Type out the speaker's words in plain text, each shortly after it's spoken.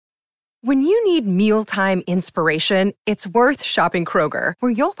When you need mealtime inspiration, it's worth shopping Kroger,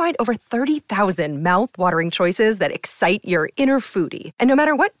 where you'll find over 30,000 mouth-watering choices that excite your inner foodie. And no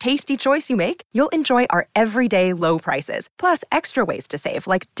matter what tasty choice you make, you'll enjoy our everyday low prices, plus extra ways to save,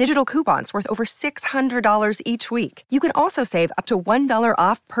 like digital coupons worth over $600 each week. You can also save up to $1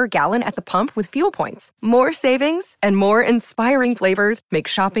 off per gallon at the pump with fuel points. More savings and more inspiring flavors make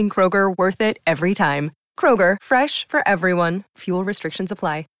shopping Kroger worth it every time. Kroger, fresh for everyone. Fuel restrictions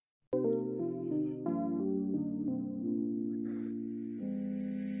apply.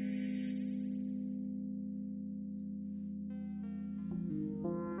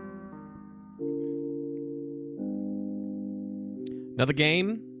 Another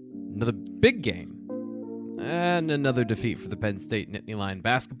game, another big game, and another defeat for the Penn State Nittany Lion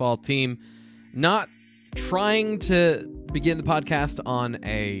basketball team. Not trying to begin the podcast on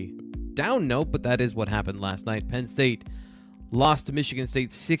a down note, but that is what happened last night. Penn State lost to Michigan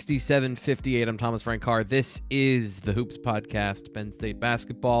State 67-58. I'm Thomas Frank Carr. This is the Hoops Podcast, Penn State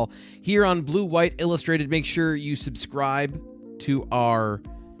basketball, here on Blue White Illustrated. Make sure you subscribe to our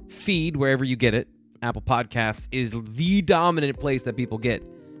feed wherever you get it. Apple Podcasts is the dominant place that people get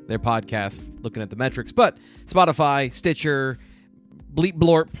their podcasts, looking at the metrics. But Spotify, Stitcher, Bleep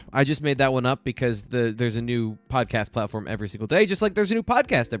Blorp, I just made that one up because there's a new podcast platform every single day, just like there's a new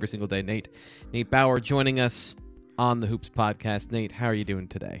podcast every single day. Nate Bauer joining us on the Hoops Podcast. Nate, how are you doing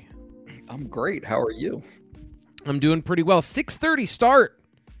today? I'm great. How are you? I'm doing pretty well. 6:30 start.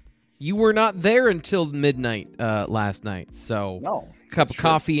 You were not there until midnight last night, so no. Cup of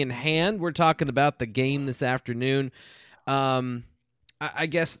coffee in hand. We're talking about the game this afternoon. I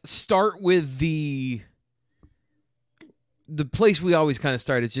guess start with the place we always kind of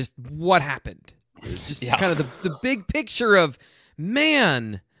start is just what happened. Just kind of the big picture of,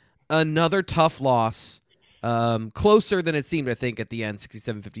 man, another tough loss. Closer than it seemed, I think, at the end,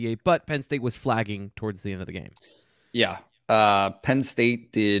 67-58. But Penn State was flagging towards the end of the game. Yeah. Penn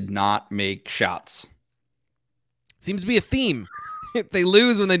State did not make shots. Seems to be a theme. They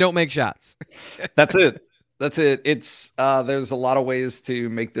lose when they don't make shots. That's it. It's there's a lot of ways to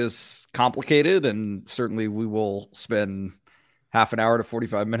make this complicated, and certainly we will spend half an hour to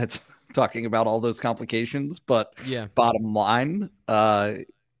 45 minutes talking about all those complications. But bottom line, Penn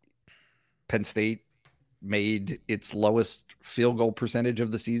State made its lowest field goal percentage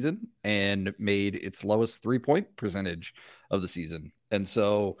of the season and made its lowest 3-point percentage of the season. And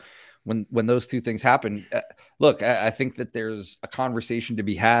so when those two things happen, look, I think that there's a conversation to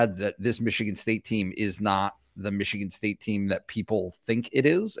be had that this Michigan State team is not the Michigan State team that people think it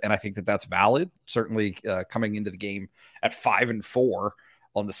is. And I think that that's valid. Certainly coming into the game at 5-4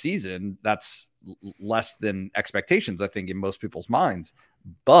 on the season, that's less than expectations, I think, in most people's minds.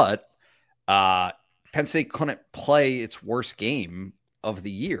 But Penn State couldn't play its worst game of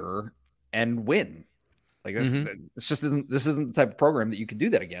the year and win. Like this, this isn't the type of program that you can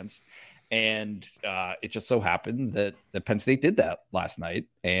do that against. And it just so happened that Penn State did that last night.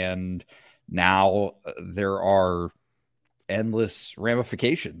 And now there are endless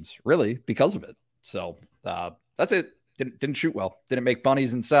ramifications, really, because of it. So that's it. Didn't shoot well. Didn't make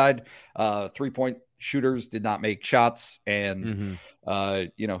bunnies inside. 3-point shooters did not make shots. And,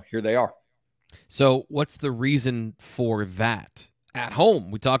 here they are. So what's the reason for that? At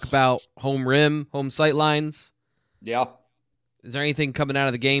home, we talk about home rim, home sight lines. Yeah. Is there anything coming out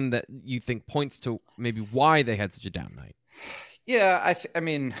of the game that you think points to maybe why they had such a down night? Yeah, I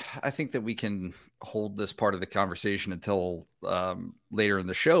think that we can hold this part of the conversation until later in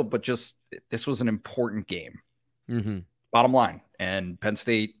the show, but just this was an important game. Bottom line. And Penn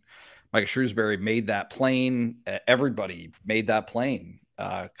State, Micah Shrewsberry made that plain. Everybody made that plain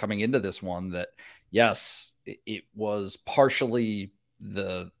coming into this one that, yes, it was partially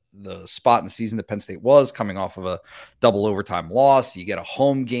the spot in the season that Penn State was coming off of a double overtime loss. You get a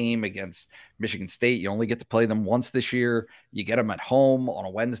home game against Michigan State. You only get to play them once this year. You get them at home on a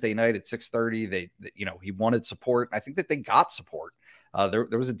Wednesday night at 6:30. He wanted support. I think that they got support. There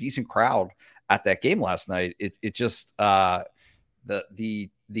was a decent crowd at that game last night. It just the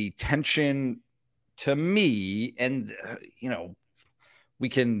tension to me, and we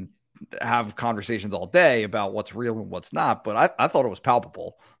can have conversations all day about what's real and what's not, but I thought it was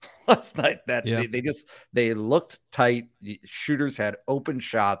palpable last night that they looked tight. The shooters had open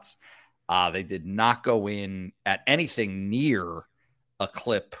shots. They did not go in at anything near a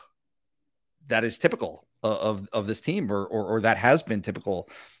clip that is typical of this team or that has been typical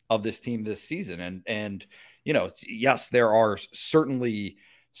of this team this season. And yes, there are certainly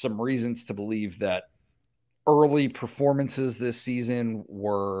some reasons to believe that early performances this season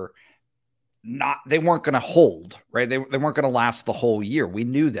were they weren't going to hold, right? They weren't going to last the whole year. We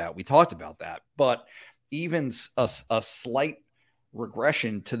knew that. We talked about that. But even a slight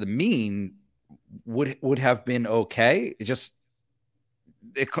regression to the mean would have been okay. It just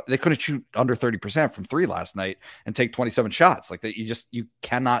they couldn't shoot under 30% from three last night and take 27 shots. Like that, you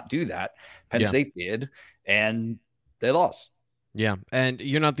cannot do that. Penn State did, and they lost. Yeah, and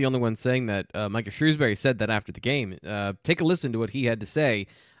you're not the only one saying that. Micah Shrewsberry said that after the game. Take a listen to what he had to say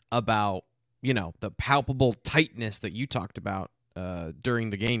about, the palpable tightness that you talked about during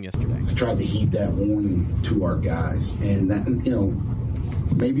the game yesterday. I tried to heed that warning to our guys, and that,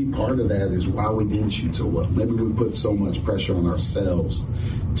 maybe part of that is why we didn't shoot so well. Maybe we put so much pressure on ourselves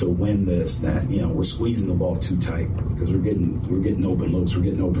to win this that, we're squeezing the ball too tight because we're getting open looks, we're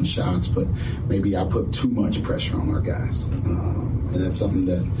getting open shots, but maybe I put too much pressure on our guys. And that's something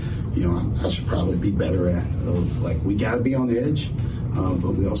that, I should probably be better at, of like, we got to be on the edge,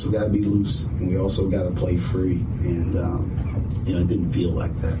 but we also got to be loose, and we also got to play free. And, it didn't feel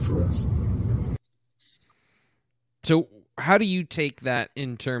like that for us. So how do you take that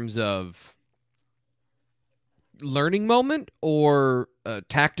in terms of learning moment or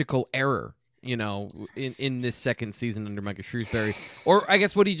tactical error, in this second season under Micah Shrewsberry? Or I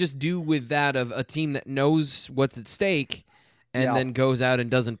guess what do you just do with that of a team that knows what's at stake and then goes out and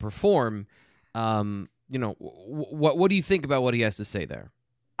doesn't perform? What do you think about what he has to say there?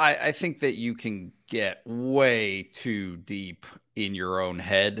 I think that you can get way too deep in your own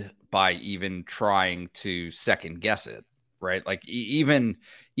head by even trying to second guess it. Right. Like even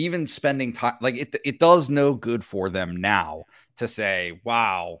spending time, like it does no good for them now to say,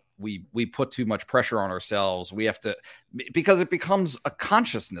 wow, we put too much pressure on ourselves. We have to, because it becomes a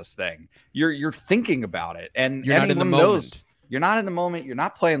consciousness thing. You're thinking about it, and you're not in the moment. You're not in the moment. You're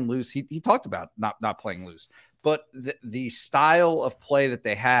not playing loose. He talked about not playing loose, but the style of play that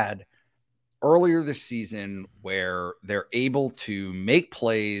they had earlier this season, where they're able to make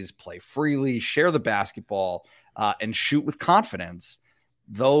plays, play freely, share the basketball, and shoot with confidence,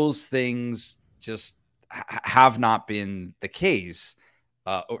 those things just have not been the case,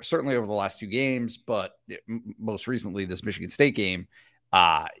 certainly over the last two games, but most recently this Michigan State game.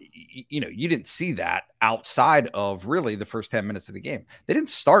 You didn't see that outside of really the first 10 minutes of the game. They didn't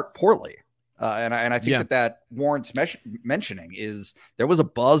start poorly. And I think that warrants mentioning. Is there was a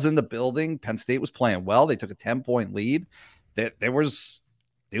buzz in the building. Penn State was playing well. They took a 10-point lead. It was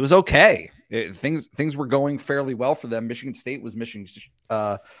okay. Things were going fairly well for them. Michigan State was missing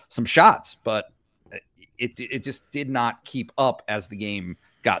some shots, but it just did not keep up as the game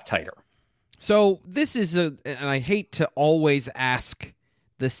got tighter. So this is and I hate to always ask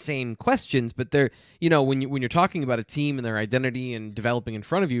the same questions, but when you're talking about a team and their identity and developing in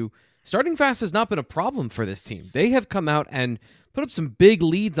front of you, starting fast has not been a problem for this team. They have come out and put up some big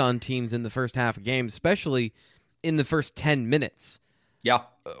leads on teams in the first half of games, especially in the first 10 minutes. Yeah.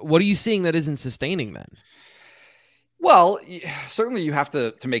 What are you seeing that isn't sustaining then? Well, certainly you have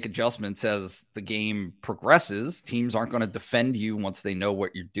to make adjustments as the game progresses. Teams aren't going to defend you once they know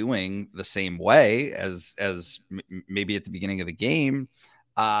what you're doing the same way as maybe at the beginning of the game.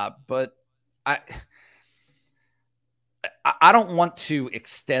 But I don't want to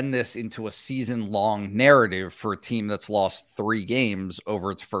extend this into a season-long narrative for a team that's lost 3 games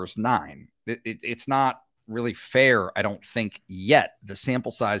over its first 9. It's not really fair, I don't think, yet. The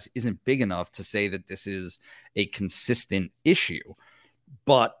sample size isn't big enough to say that this is a consistent issue.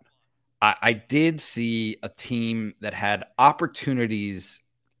 But I did see a team that had opportunities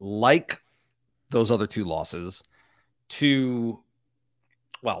like those other 2 losses to,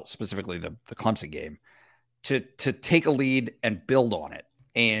 well, specifically the Clemson game, to take a lead and build on it,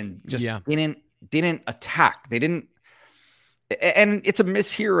 and just didn't attack. They didn't. And it's a miss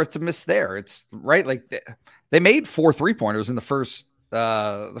here, it's a miss there. It's right. Like they made 4 3-pointers in the first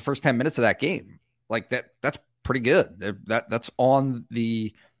 10 minutes of that game. Like that's pretty good. That's on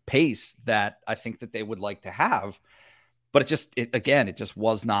the pace that I think that they would like to have. But it just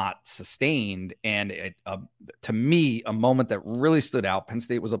was not sustained. And to me, a moment that really stood out, Penn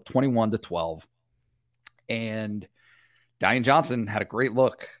State was up 21-12. And Diane Johnson had a great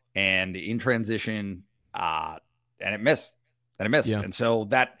look and in transition, and it missed. Yeah. And so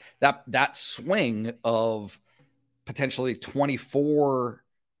that swing of potentially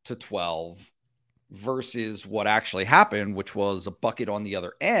 24-12 versus what actually happened, which was a bucket on the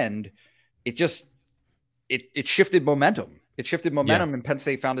other end, it shifted momentum. It shifted momentum, and Penn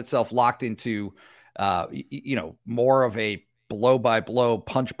State found itself locked into, more of a blow by blow,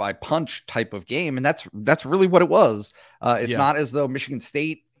 punch by punch type of game. And that's really what it was. It's not as though Michigan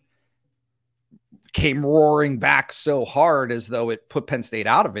State, came roaring back so hard as though it put Penn State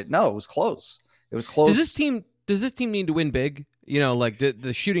out of it. No, it was close. It was close. Does this team need to win big? Like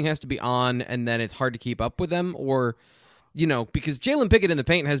the shooting has to be on, and then it's hard to keep up with them, or because Jalen Pickett in the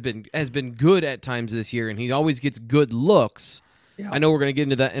paint has been good at times this year, and he always gets good looks. Yeah. I know we're going to get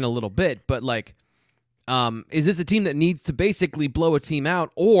into that in a little bit, but is this a team that needs to basically blow a team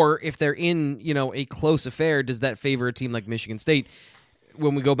out, or if they're in a close affair, does that favor a team like Michigan State?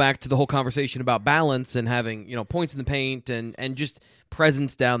 When we go back to the whole conversation about balance and having points in the paint and just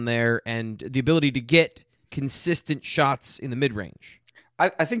presence down there and the ability to get consistent shots in the mid-range.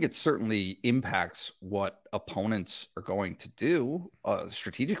 I think it certainly impacts what opponents are going to do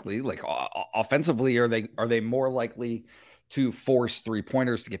strategically. Like offensively, are they more likely to force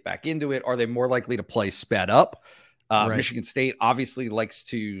 3-pointers to get back into it? Are they more likely to play sped up? Right. Michigan State obviously likes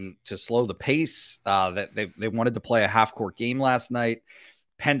to slow the pace. That they wanted to play a half-court game last night.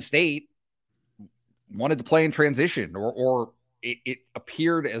 Penn State wanted to play in transition, or it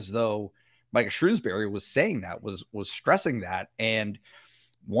appeared as though Micah Shrewsberry was saying that, was stressing that, and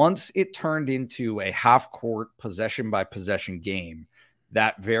once it turned into a half-court possession-by-possession game,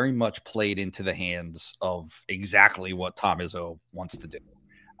 that very much played into the hands of exactly what Tom Izzo wants to do.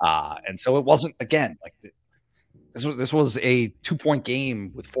 And so it wasn't, again, like this was a 2-point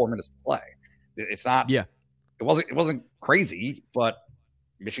game with 4 minutes to play. It's not, it wasn't crazy, but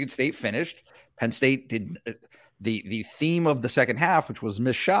Michigan State finished. Penn State did. The theme of the second half, which was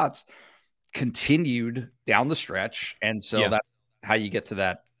missed shots, continued down the stretch. And so that's how you get to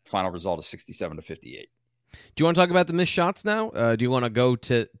that final result of 67-58. Do you want to talk about the missed shots now? Do you want to go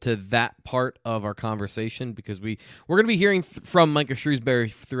to that part of our conversation? Because we're going to be hearing from Micah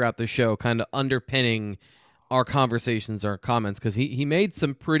Shrewsberry throughout the show, kind of underpinning our conversations, our comments, because he made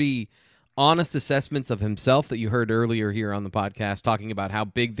some pretty honest assessments of himself that you heard earlier here on the podcast, talking about how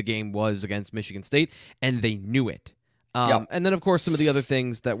big the game was against Michigan State, and they knew it. And then, of course, some of the other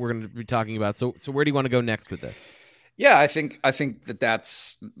things that we're going to be talking about. So where do you want to go next with this? Yeah, I think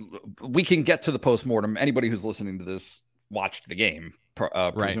that's we can get to the postmortem. Anybody who's listening to this watched the game,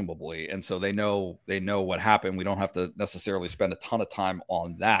 presumably, and so they know what happened. We don't have to necessarily spend a ton of time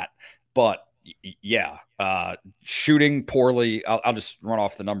on that, but yeah, shooting poorly. I'll just run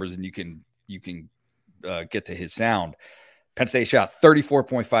off the numbers, and you can get to his sound. Penn State shot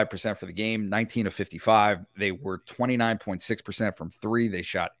 34.5% for the game, 19 of 55. They were 29.6% from three. They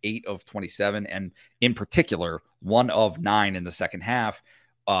shot 8 of 27, and in particular, 1 of 9 in the second half,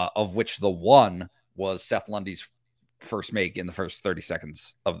 of which the one was Seth Lundy's first make in the first 30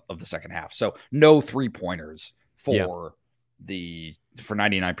 seconds of the second half. So no 3-pointers for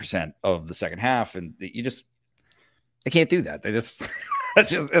 99% of the second half, and they can't do that. They just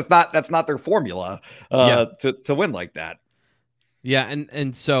that's not their formula to win like that. Yeah,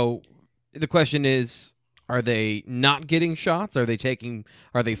 and so the question is, are they not getting shots? Are they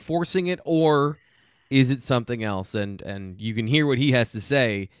forcing it, or is it something else? And you can hear what he has to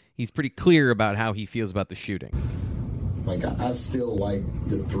say. He's pretty clear about how he feels about the shooting. Like, I still like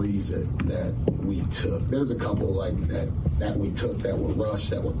the threes that we took. There's a couple like that we took that were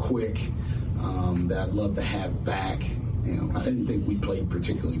rushed, that were quick, that I'd love to have back. I didn't think we played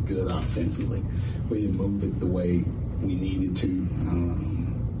particularly good offensively. We didn't move it the way we needed to.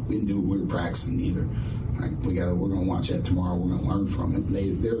 We didn't do what we were practicing either. Right? We're going to watch that tomorrow. We're going to learn from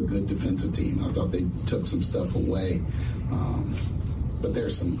it. They're a good defensive team. I thought they took some stuff away. But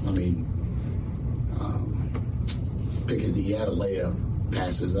there's some, Pickett, he had a layup,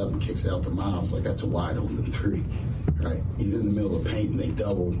 passes up and kicks it out to Miles. Like, that's a wide open three. Right? He's in the middle of the paint and they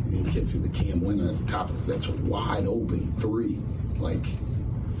double, and he gets to the Cam Winner at the top. That's a wide open three. Like,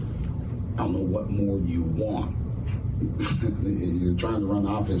 I don't know what more you want. You're trying to run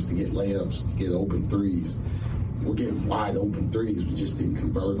offense to get layups, to get open threes. We're getting wide open threes. We just didn't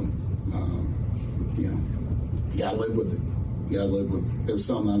convert them. You got to live with it. There's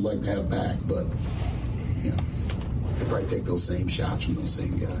something I'd like to have back, but, they probably take those same shots from those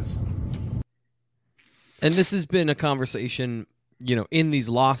same guys. And this has been a conversation, in these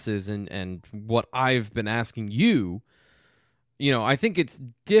losses and what I've been asking you. I think it's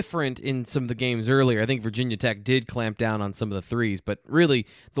different in some of the games earlier. I think Virginia Tech did clamp down on some of the threes, but really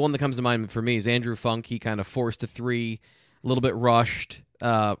the one that comes to mind for me is Andrew Funk. He kind of forced a three, a little bit rushed,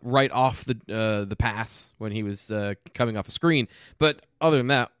 right off the pass when he was coming off a screen. But other than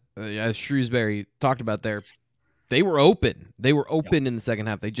that, as Shrewsberry talked about there, they were open. They were open in the second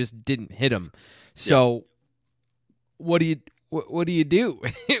half. They just didn't hit them. So what do you do? What do you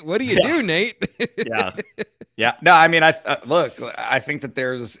do, Nate? Yeah. No, I think that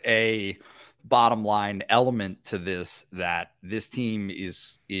there's a bottom line element to this, that this team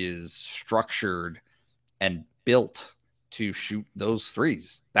is structured and built to shoot those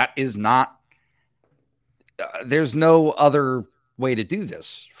threes. That is not, there's no other way to do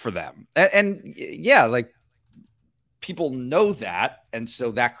this for them. And yeah, like, people know that. And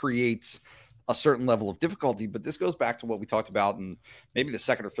so that creates a certain level of difficulty. But this goes back to what we talked about in maybe the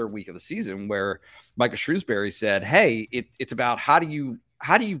second or third week of the season, where Micah Shrewsberry said, hey, it's about how do you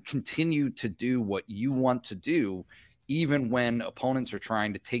continue to do what you want to do, even when opponents are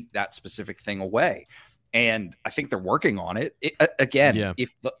trying to take that specific thing away. And I think they're working on it.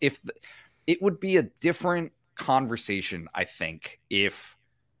 If it would be a different conversation, I think, if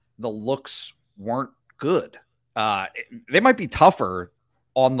the looks weren't good. They might be tougher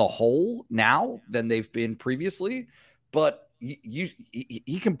on the whole now than they've been previously, but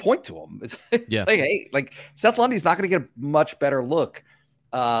he can point to them. It's like, hey, like, Seth Lundy's not going to get a much better look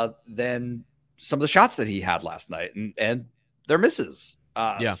than some of the shots that he had last night, and they're misses.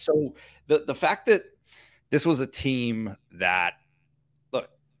 So the fact that this was a team that, look,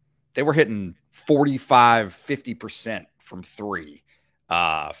 they were hitting 45-50% from three,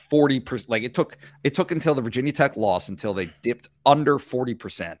 40%. Like, it took until the Virginia Tech loss until they dipped under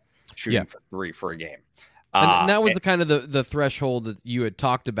 40% shooting for three for a game. And that was the kind of the threshold that you had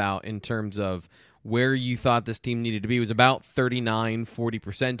talked about in terms of where you thought this team needed to be. It was about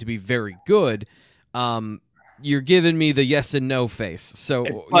 39-40% to be very good. You're giving me the yes and no face.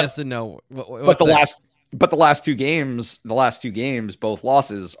 So yes and no. But the last two games, both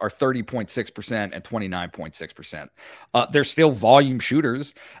losses are 30.6% and 29.6%. They're still volume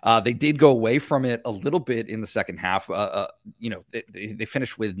shooters. They did go away from it a little bit in the second half. They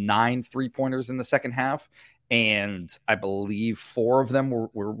finished with 9 3-pointers in the second half, and I believe 4 of them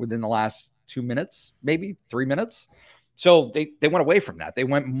were within the last 2 minutes, maybe 3 minutes. So they went away from that. They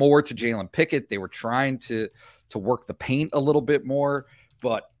went more to Jalen Pickett. They were trying to work the paint a little bit more,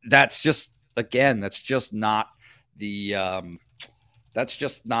 but that's just not the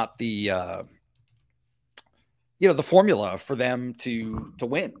the formula for them to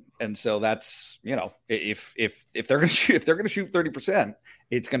win. And so that's, if they're going to shoot 30%,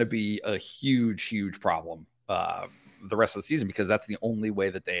 it's going to be a huge problem the rest of the season, because that's the only way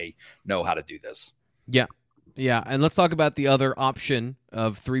that they know how to do this. Yeah, and let's talk about the other option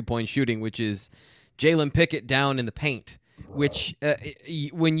of 3-point shooting, which is Jalen Pickett down in the paint. Which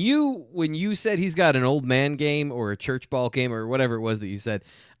when you said he's got an old man game or a church ball game or whatever it was that you said,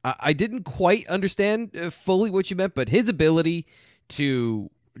 I didn't quite understand fully what you meant, but his ability to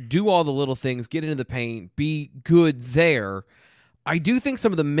do all the little things, get into the paint, be good there, I do think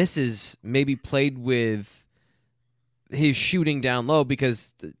some of the misses maybe played with his shooting down low,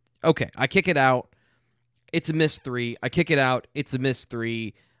 because, okay, I kick it out, it's a missed 3. I kick it out, it's a missed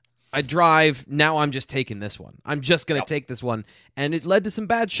 3. I drive, now I'm just taking this one. I'm just going to take this one. And it led to some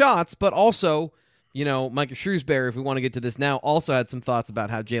bad shots, but also, Micah Shrewsberry, if we want to get to this now, also had some thoughts about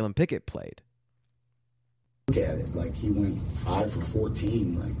how Jalen Pickett played. Look at it. Like, he went 5 for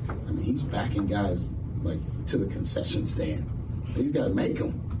 14. Like, I mean, he's backing guys, like, to the concession stand. He's got to make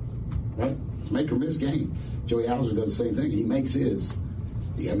them, right? It's make or miss game. Joey Hauser does the same thing. He makes his.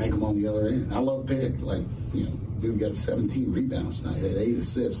 You got to make them on the other end. I love Pick. Like, dude got 17 rebounds tonight, had 8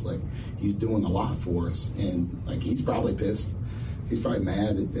 assists. Like, he's doing a lot for us, and like, he's probably pissed. He's probably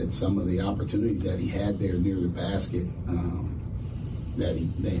mad at some of the opportunities that he had there near the basket.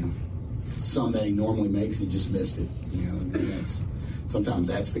 Some that he normally makes, he just missed it. And sometimes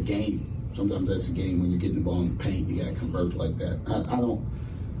that's the game. Sometimes that's the game when you're getting the ball in the paint. You got to convert like that. I don't.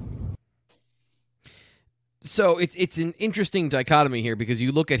 So it's an interesting dichotomy here, because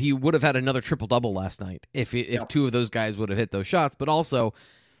you look at, he would have had another triple-double last night if 2 of those guys would have hit those shots, but also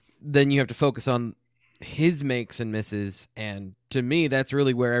then you have to focus on his makes and misses, and to me that's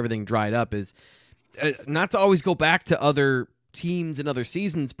really where everything dried up, is not to always go back to other teams and other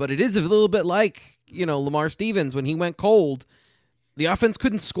seasons, but it is a little bit like, Lamar Stevens when he went cold. The offense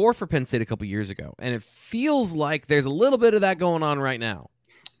couldn't score for Penn State a couple years ago, and it feels like there's a little bit of that going on right now.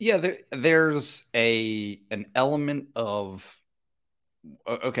 Yeah, there's an element of,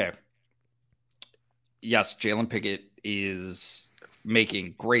 okay, yes, Jalen Pickett is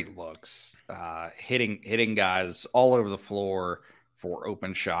making great looks, hitting guys all over the floor for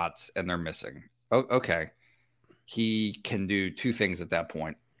open shots, and they're missing. Okay, he can do 2 things at that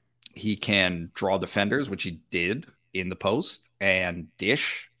point. He can draw defenders, which he did in the post, and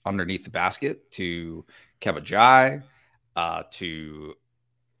dish underneath the basket to Kevin Jai, to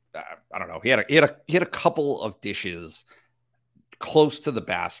I don't know. He had a couple of dishes close to the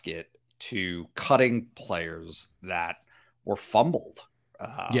basket to cutting players that were fumbled.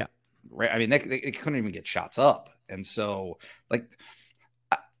 right? I mean, they couldn't even get shots up. And so, like,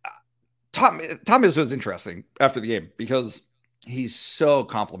 Tom Izzo was interesting after the game because he's so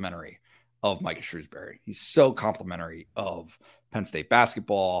complimentary of Micah Shrewsberry. He's so complimentary of Penn State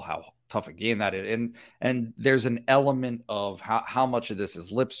basketball, how tough a game that is. And there's an element of how much of this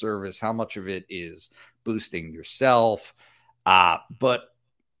is lip service, how much of it is boosting yourself. But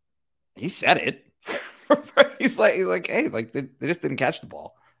he said it. he's like, hey, like they just didn't catch the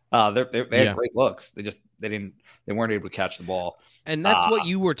ball. They had great looks. They weren't able to catch the ball. And that's what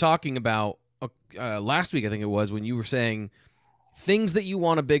you were talking about last week, I think it was, when you were saying things that you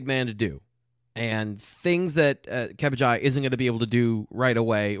want a big man to do and things that Kebajai isn't going to be able to do right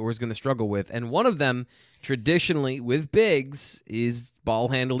away or is going to struggle with. And one of them, traditionally with bigs, is ball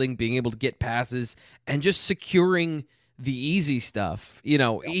handling, being able to get passes, and just securing the easy stuff. You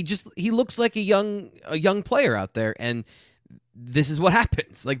know, he looks like a young player out there, and this is what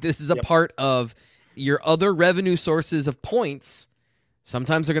happens. Like, this is a part of your other revenue sources of points.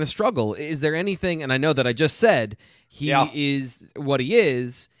 Sometimes they're going to struggle. Is there anything, and I know that I just said he is what he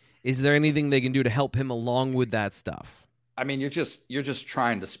is there anything they can do to help him along with that stuff? I mean, you're just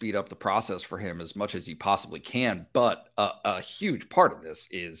trying to speed up the process for him as much as you possibly can. But a huge part of this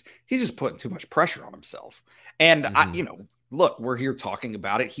is he's just putting too much pressure on himself. And look, we're here talking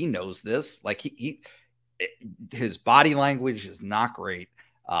about it. He knows this. Like his body language is not great.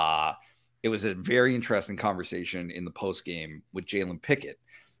 It was a very interesting conversation in the post game with Jalen Pickett,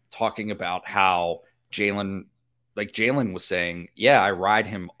 talking about how Jalen was saying, yeah, I ride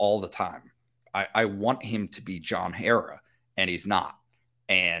him all the time. I want him to be John Hara, and he's not.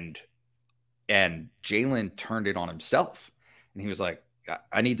 And Jalen turned it on himself. And he was like,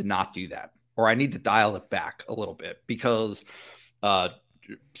 I need to not do that, or I need to dial it back a little bit, because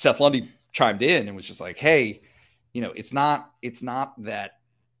Seth Lundy chimed in and was just like, hey, it's not that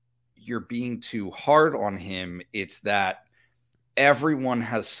you're being too hard on him. It's that everyone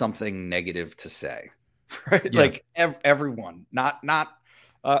has something negative to say, right? Yeah. Like everyone, not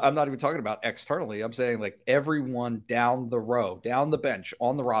I'm not even talking about externally. I'm saying like everyone down the row, down the bench,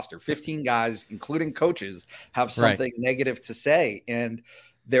 on the roster, 15 guys, including coaches, have something negative to say. And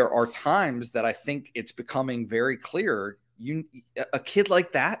there are times that I think it's becoming very clear. A kid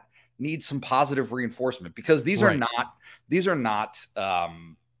like that needs some positive reinforcement, because these are not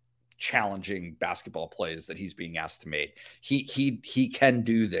challenging basketball plays that he's being asked to make. He can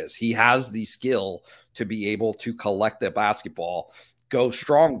do this. He has the skill to be able to collect the basketball, go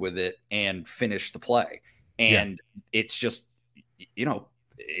strong with it, and finish the play. And it's just,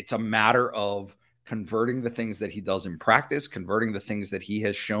 it's a matter of converting the things that he does in practice, converting the things that he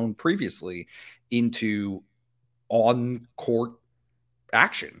has shown previously into on-court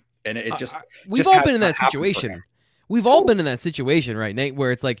action. And it we've all been in that situation. We've all been in that situation, right, Nate, where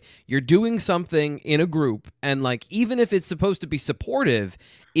it's like you're doing something in a group, and like even if it's supposed to be supportive,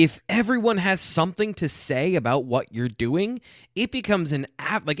 if everyone has something to say about what you're doing, it becomes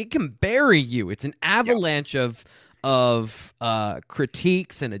it can bury you. It's an avalanche of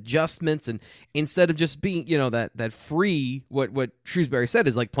critiques and adjustments, and instead of just being that free, what Shrewsberry said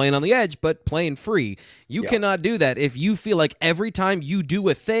is like playing on the edge but playing free. You cannot do that if you feel like every time you do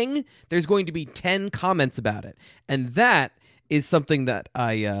a thing there's going to be 10 comments about it. And that is something that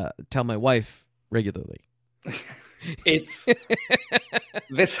I tell my wife regularly. It's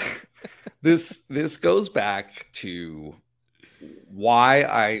this goes back to why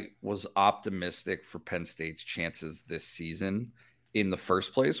I was optimistic for Penn State's chances this season in the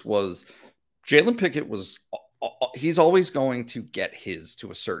first place. Was Jalen Pickett he's always going to get his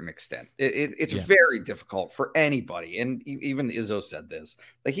to a certain extent. It's very difficult for anybody. And even Izzo said this,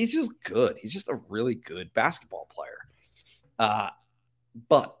 like, he's just good. He's just a really good basketball player.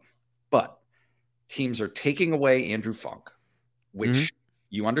 But teams are taking away Andrew Funk, which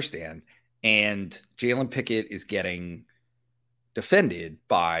you understand. And Jalen Pickett is getting defended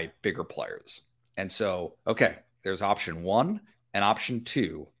by bigger players. And so, okay, there's option 1 and option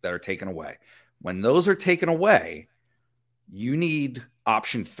 2 that are taken away. When those are taken away, you need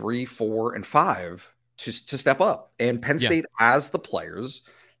option 3, 4, and 5 to step up. And Penn State has the players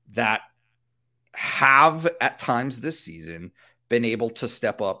that have at times this season been able to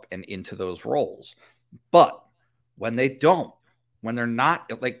step up and into those roles. But when they don't, when they're not,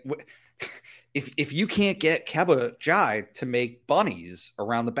 like, if you can't get Kebajai to make bunnies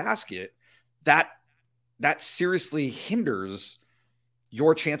around the basket, that seriously hinders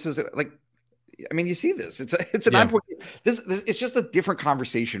your chances. Like, I mean, you see this. It's an 9 point. This it's just a different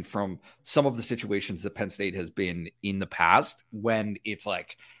conversation from some of the situations that Penn State has been in the past, when it's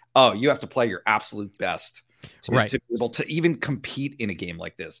like, oh, you have to play your absolute best to be able to even compete in a game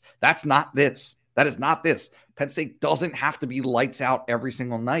like this. That's not this. That is not this. Penn State doesn't have to be lights out every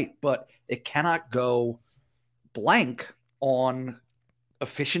single night, but it cannot go blank on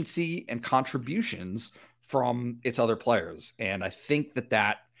efficiency and contributions from its other players. And I think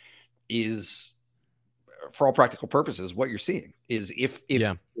that is, for all practical purposes, what you're seeing is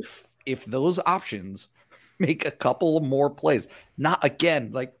if those options make a couple of more plays, not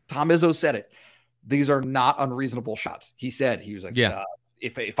again, like Tom Izzo said it, these are not unreasonable shots. He was like,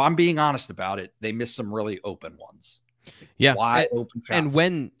 if I'm being honest about it, they missed some really open ones. Yeah. Wide open shots. And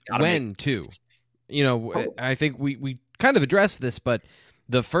when too, I think we kind of addressed this, but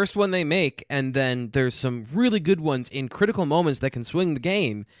the first one they make, and then there's some really good ones in critical moments that can swing the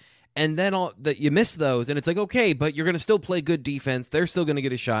game. And then that you miss those, and it's like, okay, but you're going to still play good defense. They're still going to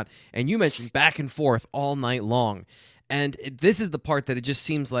get a shot. And you mentioned back and forth all night long. And this is the part that it just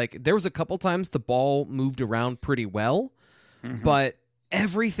seems like there was a couple times the ball moved around pretty well, but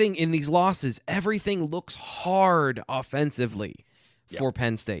everything in these losses, everything looks hard offensively for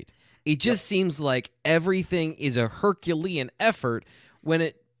Penn State. It just seems like everything is a Herculean effort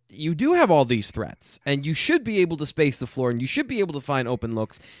when you do have all these threats, and you should be able to space the floor, and you should be able to find open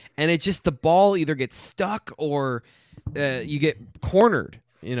looks, and it just, the ball either gets stuck or you get cornered,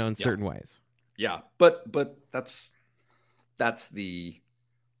 in certain ways. Yeah, but that's the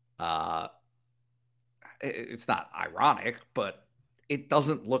it's not ironic, but it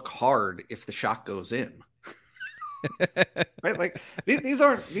doesn't look hard if the shot goes in. Right? Like these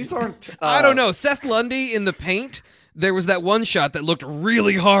aren't I don't know. Seth Lundy in the paint, there was that one shot that looked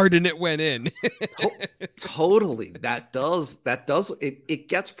really hard and it went in. Totally. That does it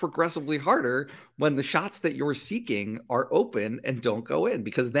gets progressively harder when the shots that you're seeking are open and don't go in,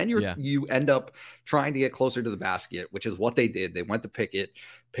 because then you end up trying to get closer to the basket, which is what they did. They went to Pickett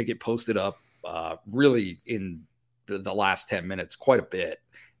posted up really in the last 10 minutes quite a bit.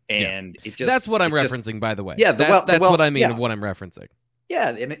 And that's what I'm referencing, by the way. Yeah, that's what I mean of what I'm referencing. Yeah,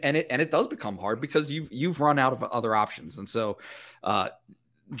 and it does become hard because you've run out of other options, and so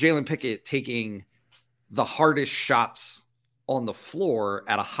Jalen Pickett taking the hardest shots on the floor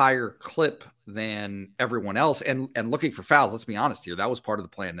at a higher clip than everyone else, and looking for fouls. Let's be honest here, that was part of the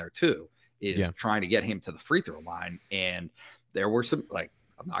plan there too, is trying to get him to the free throw line. And there were some, like,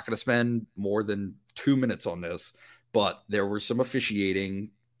 I'm not going to spend more than 2 minutes on this, but there were some officiating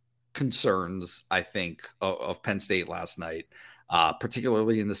concerns, I think, of Penn State last night.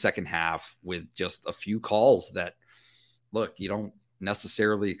 Particularly in the second half, with just a few calls that, look, you don't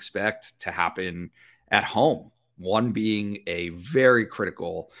necessarily expect to happen at home. One being a very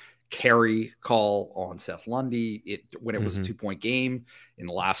critical carry call on Seth Lundy when it was a 2-point game in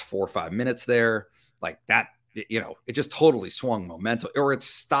the last 4 or 5 minutes there. Like that, it just totally swung momentum, or it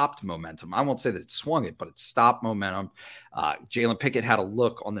stopped momentum. I won't say that it swung it, but it stopped momentum. Jalen Pickett had a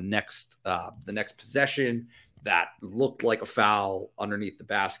look on the next possession that looked like a foul underneath the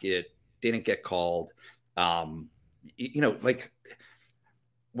basket, didn't get called. Like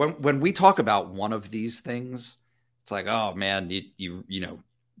when we talk about one of these things, it's like, oh man, you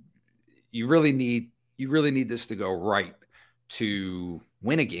really need this to go right to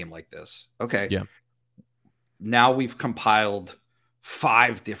win a game like this. Okay. Yeah. Now we've compiled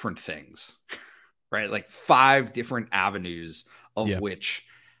 5 different things, right? Like 5 different avenues of which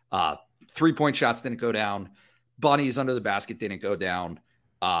 3-point shots didn't go down. Bunnies under the basket didn't go down.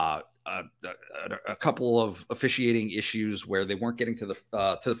 A couple of officiating issues where they weren't getting to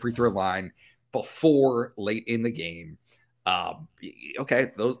the free throw line before late in the game.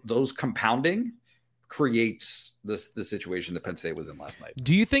 Those compounding creates the situation that Penn State was in last night.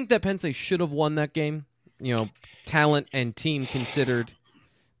 Do you think that Penn State should have won that game? Talent and team considered,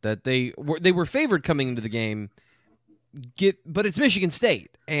 that they were favored coming into the game. But it's Michigan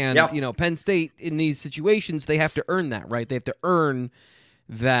State, and Penn State in these situations, they have to earn that, right? They have to earn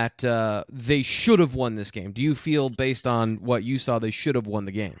that they should have won this game. Do you feel, based on what you saw, they should have won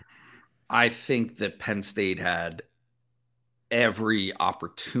the game? I think that Penn State had every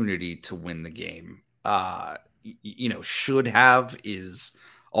opportunity to win the game. Should have is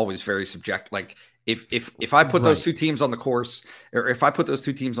always very subjective. Like if I put those two teams on the course, or if I put those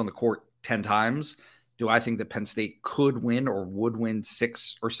two teams on the court 10 times. Do I think that Penn State could win or would win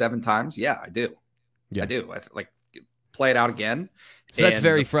 6 or 7 times? Yeah, I do. Yeah. I do. Play it out again. So that's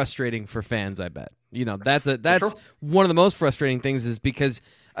very frustrating for fans, I bet. That's one of the most frustrating things, is because,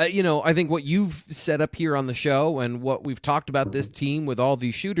 I think what you've set up here on the show and what we've talked about this team with all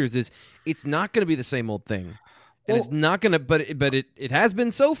these shooters is it's not going to be the same old thing. And it's not going to, but it has been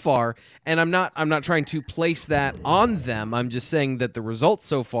so far. And I'm not trying to place that on them. I'm just saying that the results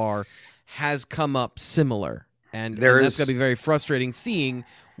so far has come up similar. And that's going to be very frustrating seeing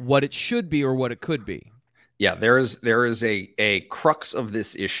what it should be or what it could be. Yeah, there is a crux of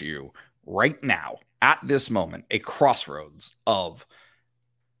this issue right now, at this moment, a crossroads of,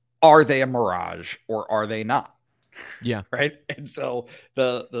 are they a mirage or are they not? Yeah. Right. And so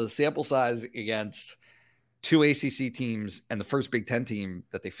the sample size against two ACC teams and the first Big Ten team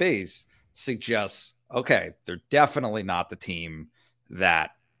that they face suggests, okay, they're definitely not the team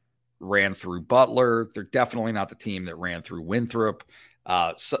that ran through Butler. They're definitely not the team that ran through Winthrop.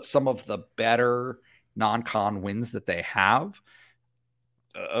 Some of the better non-con wins that they have,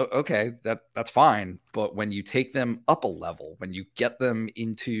 okay, that's fine. But when you take them up a level, when you get them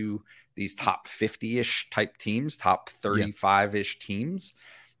into these top 50-ish type teams, top 35-ish teams,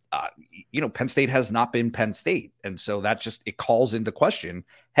 Penn State has not been Penn State. And so that just, it calls into question,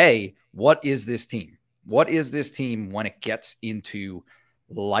 hey, what is this team? What is this team when it gets into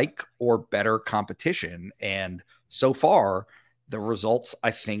like or better competition? And so far, the results,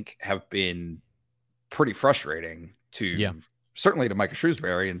 I think, have been pretty frustrating to certainly to Micah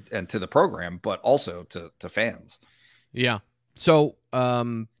Shrewsberry and to the program, but also to fans. Yeah. So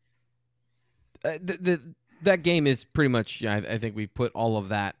that game is pretty much, I think we've put all of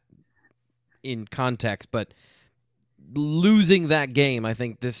that in context, but losing that game, I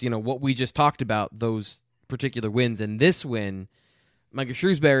think this, what we just talked about, those particular wins and this win, Micah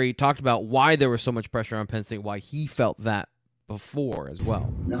Shrewsberry talked about why there was so much pressure on Penn State, why he felt that before as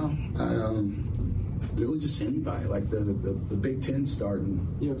well. No, really just anybody, like the Big Ten starting,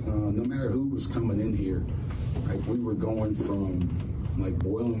 no matter who was coming in here, like we were going from like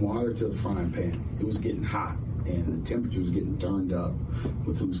boiling water to the frying pan. It was getting hot and the temperature was getting turned up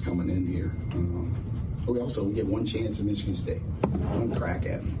with who's coming in here. We get one chance at Michigan State, one crack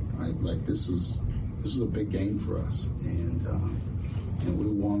at them, right? Like this is a big game for us, and we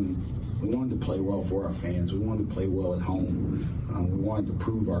wanted to play well for our fans. We wanted to play well at home. We wanted to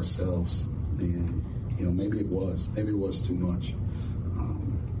prove ourselves, and maybe it was too much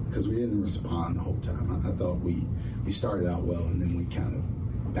because we didn't respond the whole time. I thought we started out well, and then we kind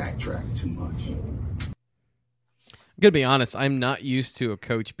of backtracked too much. I'm going to be honest, I'm not used to a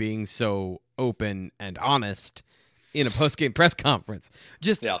coach being so open and honest in a post-game press conference.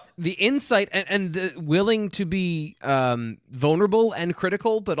 Just the insight and the willing to be vulnerable and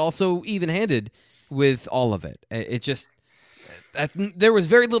critical, but also even-handed with all of it. It just, there was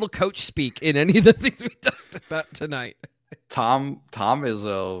very little coach speak in any of the things we talked about tonight. Tom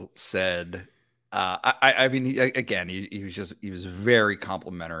Izzo said, he was very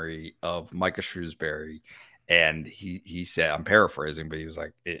complimentary of Micah Shrewsberry. And he said, I'm paraphrasing, but he was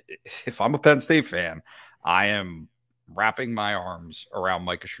like, if I'm a Penn State fan, I am wrapping my arms around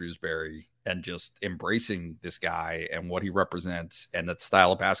Micah Shrewsberry and just embracing this guy and what he represents and that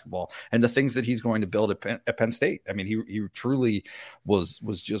style of basketball and the things that he's going to build at Penn State. I mean, he truly was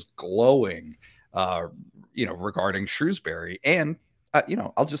just glowing, regarding Shrewsberry. And,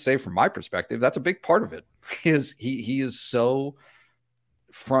 I'll just say from my perspective, that's a big part of it. He is so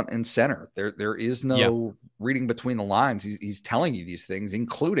front and center. There is no reading between the lines. He's telling you these things,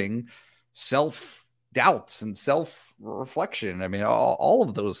 including self-doubts and self-reflection. I mean, all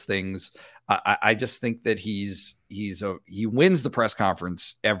of those things. I just think that he wins the press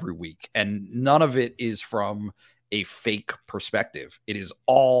conference every week, and none of it is from a fake perspective. It is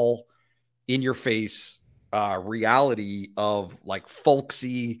all in your face reality of like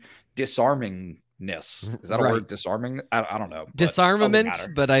folksy disarmingness. Is that a word? Disarming? I don't know. Disarmament,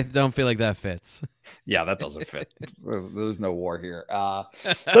 but I don't feel like that fits. Yeah, that doesn't fit. There's no war here.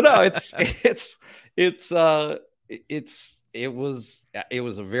 So no, it was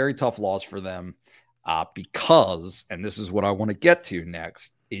a very tough loss for them because, and this is what I want to get to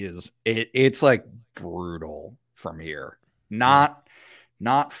next, is it's like brutal from here. Not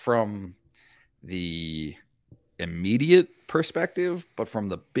from the immediate perspective, but from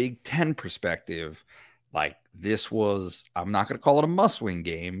the Big Ten perspective, like this was, I'm not going to call it a must-win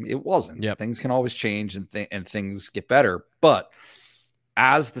game. It wasn't. Yep. Things can always change and things get better. But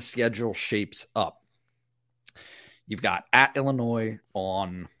as the schedule shapes up, you've got at Illinois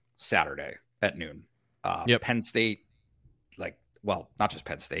on Saturday at noon. Penn State, not just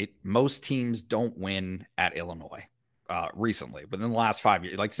Penn State. Most teams don't win at Illinois. Recently, but in the last 5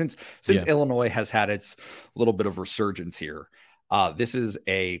 years, like since Illinois has had its little bit of resurgence here, this is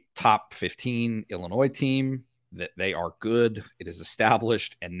a top 15 Illinois team that they are good. It is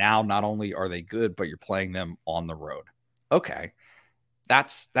established. And now not only are they good, but you're playing them on the road. Okay.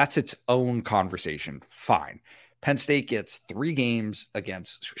 That's its own conversation. Fine. Penn State gets 3 games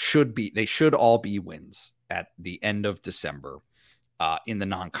against they should all be wins at the end of December. in the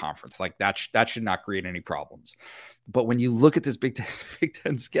non-conference. Like that should not create any problems. But when you look at this Big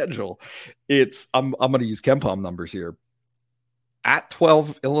Ten schedule, it's I'm going to use KenPom numbers here. At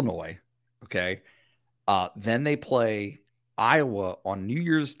 12, Illinois, okay. Then they play Iowa on New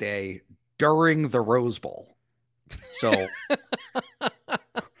Year's Day during the Rose Bowl. So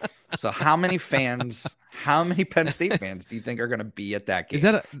how many Penn State fans do you think are going to be at that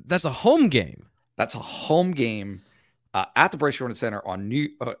game? That's a home game? That's a home game at the Bryce Jordan Center on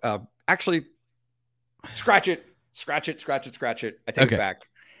actually, scratch it. I take it back.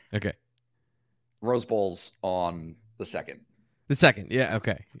 Okay. Rose Bowl's on the 2nd. The 2nd, yeah,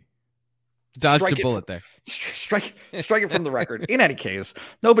 okay. Dodged a bullet there. Strike it from the record. In any case,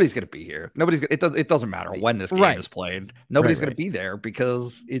 nobody's going to be here. It doesn't matter when this game is played. Nobody's going to be there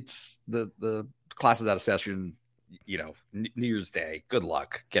because it's the class is out of session. New Year's Day. Good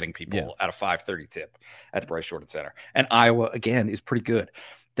luck getting people at a 5:30 tip at the Bryce Jordan Center. And Iowa again is pretty good.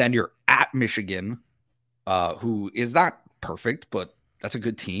 Then you're at Michigan, who is not perfect, but that's a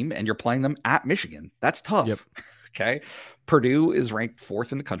good team, and you're playing them at Michigan. That's tough. Yep. Okay. Purdue is ranked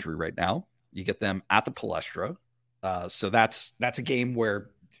 4th in the country right now. You get them at the Palestra. So that's a game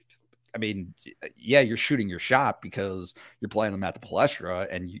where, I mean, you're shooting your shot because you're playing them at the Palestra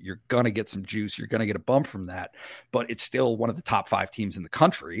and you're going to get some juice. You're going to get a bump from that, but it's still one of the top 5 teams in the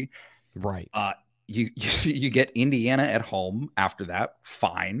country. Right. You get Indiana at home after that.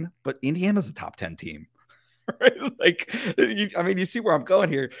 Fine. But Indiana's a top 10 team. Right? Like, you see where I'm going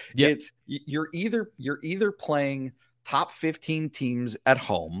here. Yep. You're either playing top 15 teams at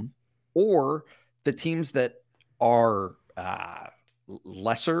home, or the teams that are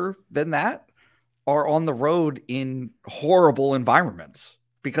lesser than that are on the road in horrible environments.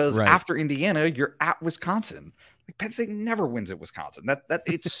 Because after Indiana, you're at Wisconsin. Like, Penn State never wins at Wisconsin. That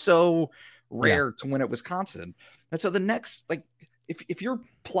it's so rare to win at Wisconsin. And so the next, like, if you're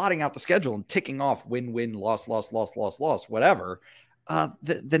plotting out the schedule and ticking off win, loss, whatever,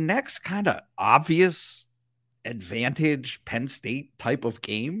 the next kind of obvious advantage Penn State type of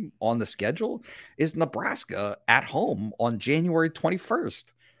game on the schedule is Nebraska at home on January 21st.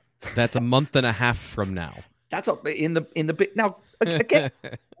 That's a month and a half from now. That's in the big now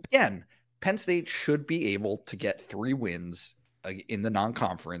again, Penn State should be able to get 3 wins in the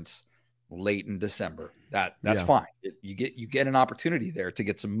non-conference late in December. That's fine. You get an opportunity there to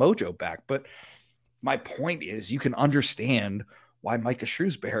get some mojo back. But my point is, you can understand why Micah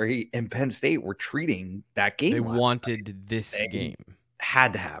Shrewsberry and Penn State were treating that game. They wanted this game.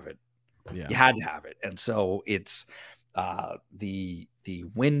 Had to have it. Yeah. You had to have it. And so it's the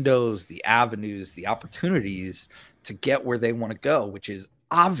windows, the avenues, the opportunities to get where they want to go, which is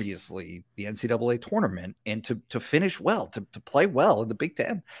obviously the NCAA tournament, and to finish well, to play well in the Big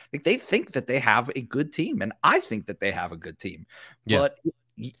Ten. Like, they think that they have a good team, and I think that they have a good team. Yeah. But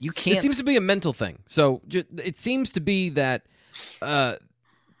you can't. It seems to be a mental thing. So it seems to be that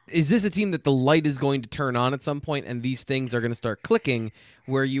is this a team that the light is going to turn on at some point, and these things are going to start clicking,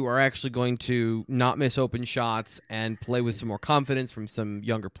 where you are actually going to not miss open shots and play with some more confidence from some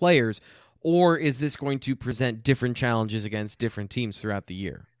younger players? Or is this going to present different challenges against different teams throughout the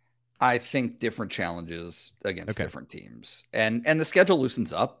year? I think different challenges against different teams, and the schedule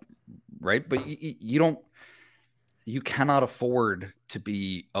loosens up, right? But you cannot afford to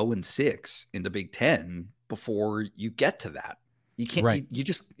be 0-6 in the Big Ten before you get to that. You can't. Right. You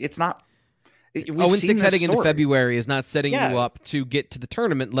just. It's not. 0-6 heading into February is not setting you up to get to the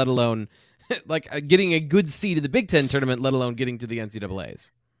tournament, let alone like getting a good seed in the Big Ten tournament, let alone getting to the NCAAs.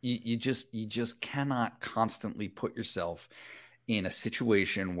 You just cannot constantly put yourself in a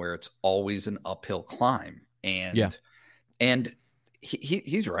situation where it's always an uphill climb. And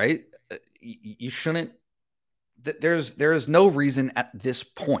he's right. You shouldn't. There is no reason at this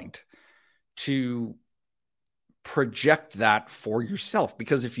point to project that for yourself,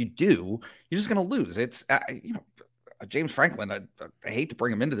 because if you do, you're just going to lose. It's James Franklin. I hate to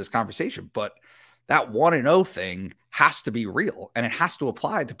bring him into this conversation, but that 1-0 thing has to be real, and it has to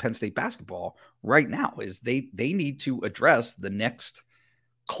apply to Penn State basketball right now. Is they need to address the next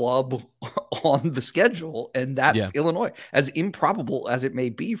club on the schedule, and that's Illinois. As improbable as it may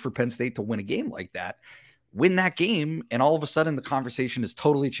be for Penn State to win a game like that, win that game, and all of a sudden the conversation is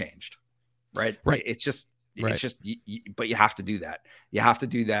totally changed. Right. It's just, but you have to do that. You have to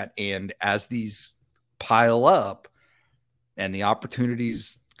do that. And as these pile up and the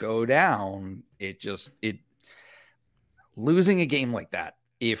opportunities go down, losing a game like that,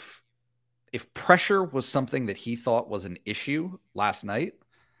 if pressure was something that he thought was an issue last night,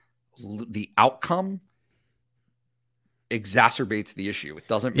 the outcome exacerbates the issue. It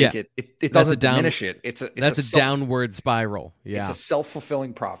doesn't make it doesn't diminish it. It's a downward spiral. Yeah. It's a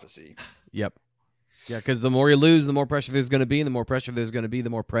self-fulfilling prophecy. Yep. Yeah, because the more you lose, the more pressure there's going to be, and the more pressure there's going to be, the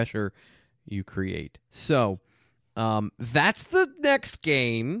more pressure you create. So that's the next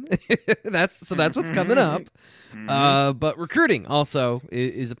game. that's what's coming up. But recruiting also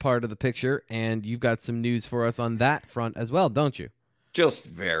is a part of the picture, and you've got some news for us on that front as well, don't you? Just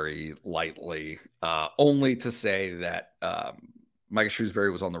very lightly, only to say that Micah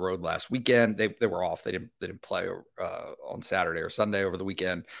Shrewsberry was on the road last weekend. They were off. They didn't play on Saturday or Sunday over the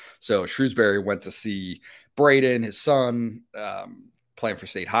weekend. So Shrewsberry went to see Braden, his son, playing for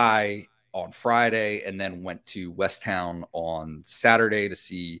State High on Friday, and then went to Westtown on Saturday to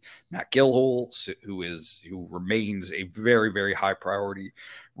see Matt Gilhole, who remains a very, very high priority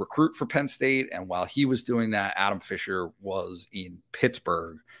recruit for Penn State. And while he was doing that, Adam Fisher was in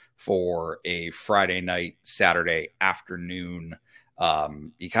Pittsburgh for a Friday night, Saturday afternoon.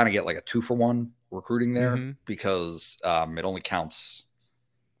 You kind of get like a 2-for-1 recruiting there because it only counts.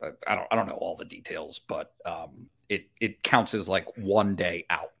 I don't know all the details, but it counts as like 1 day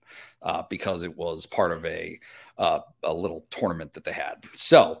out because it was part of a little tournament that they had.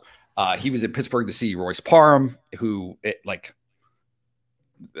 So he was in Pittsburgh to see Royce Parham, who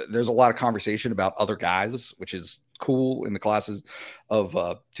there's a lot of conversation about other guys, which is cool in the classes of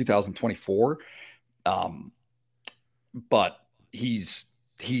 2024. But he's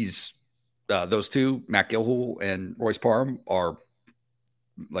those two, Matt Gilhole and Royce Parham, are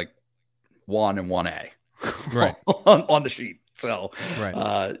like 1 and 1A right on the sheet. So,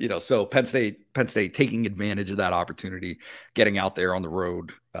 right. So Penn State taking advantage of that opportunity, getting out there on the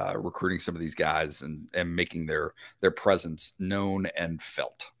road, recruiting some of these guys and making their presence known and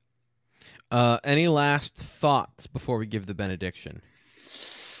felt. Any last thoughts before we give the benediction?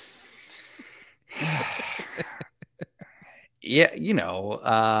 Yeah, no.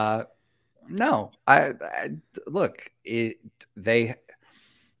 I look,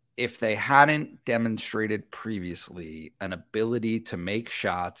 if they hadn't demonstrated previously an ability to make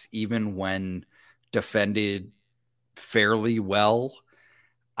shots, even when defended fairly well,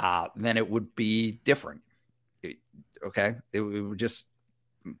 then it would be different. It would just,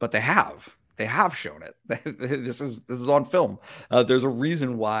 but they have shown it. This is on film. There's a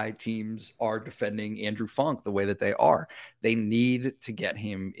reason why teams are defending Andrew Funk the way that they are. They need to get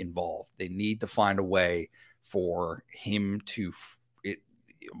him involved. They need to find a way for him to.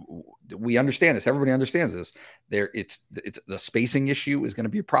 We understand this. Everybody understands this. It's the spacing issue is going to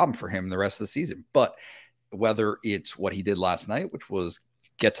be a problem for him the rest of the season. But whether it's what he did last night, which was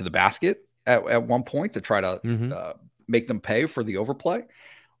get to the basket at one point to try to make them pay for the overplay,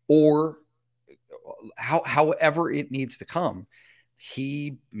 or however it needs to come,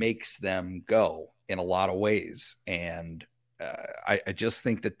 he makes them go in a lot of ways. And I just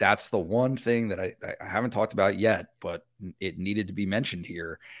think that that's the one thing that I haven't talked about yet, but it needed to be mentioned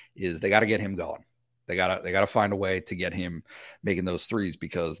here, is they got to get him going. They got to find a way to get him making those threes,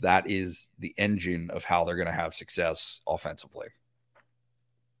 because that is the engine of how they're going to have success offensively.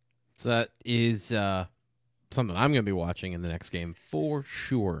 So that is something I'm going to be watching in the next game for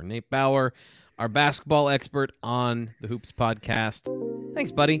sure. Nate Bauer, our basketball expert on the Hoops podcast.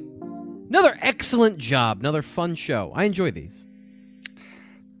 Thanks, buddy. Another excellent job. Another fun show. I enjoy these.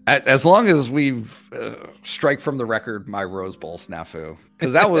 As long as we've strike from the record my Rose Bowl snafu,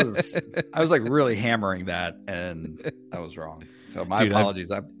 because that was I was like really hammering that, and I was wrong. So my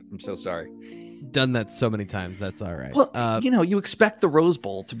apologies. I'm so sorry. Done that so many times. That's all right. Well, you expect the Rose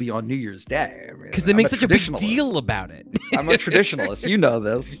Bowl to be on New Year's Day because they make such a big deal about it. I'm a traditionalist. You know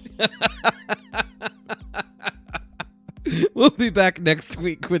this. We'll be back next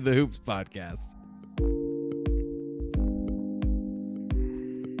week with the Hoops podcast.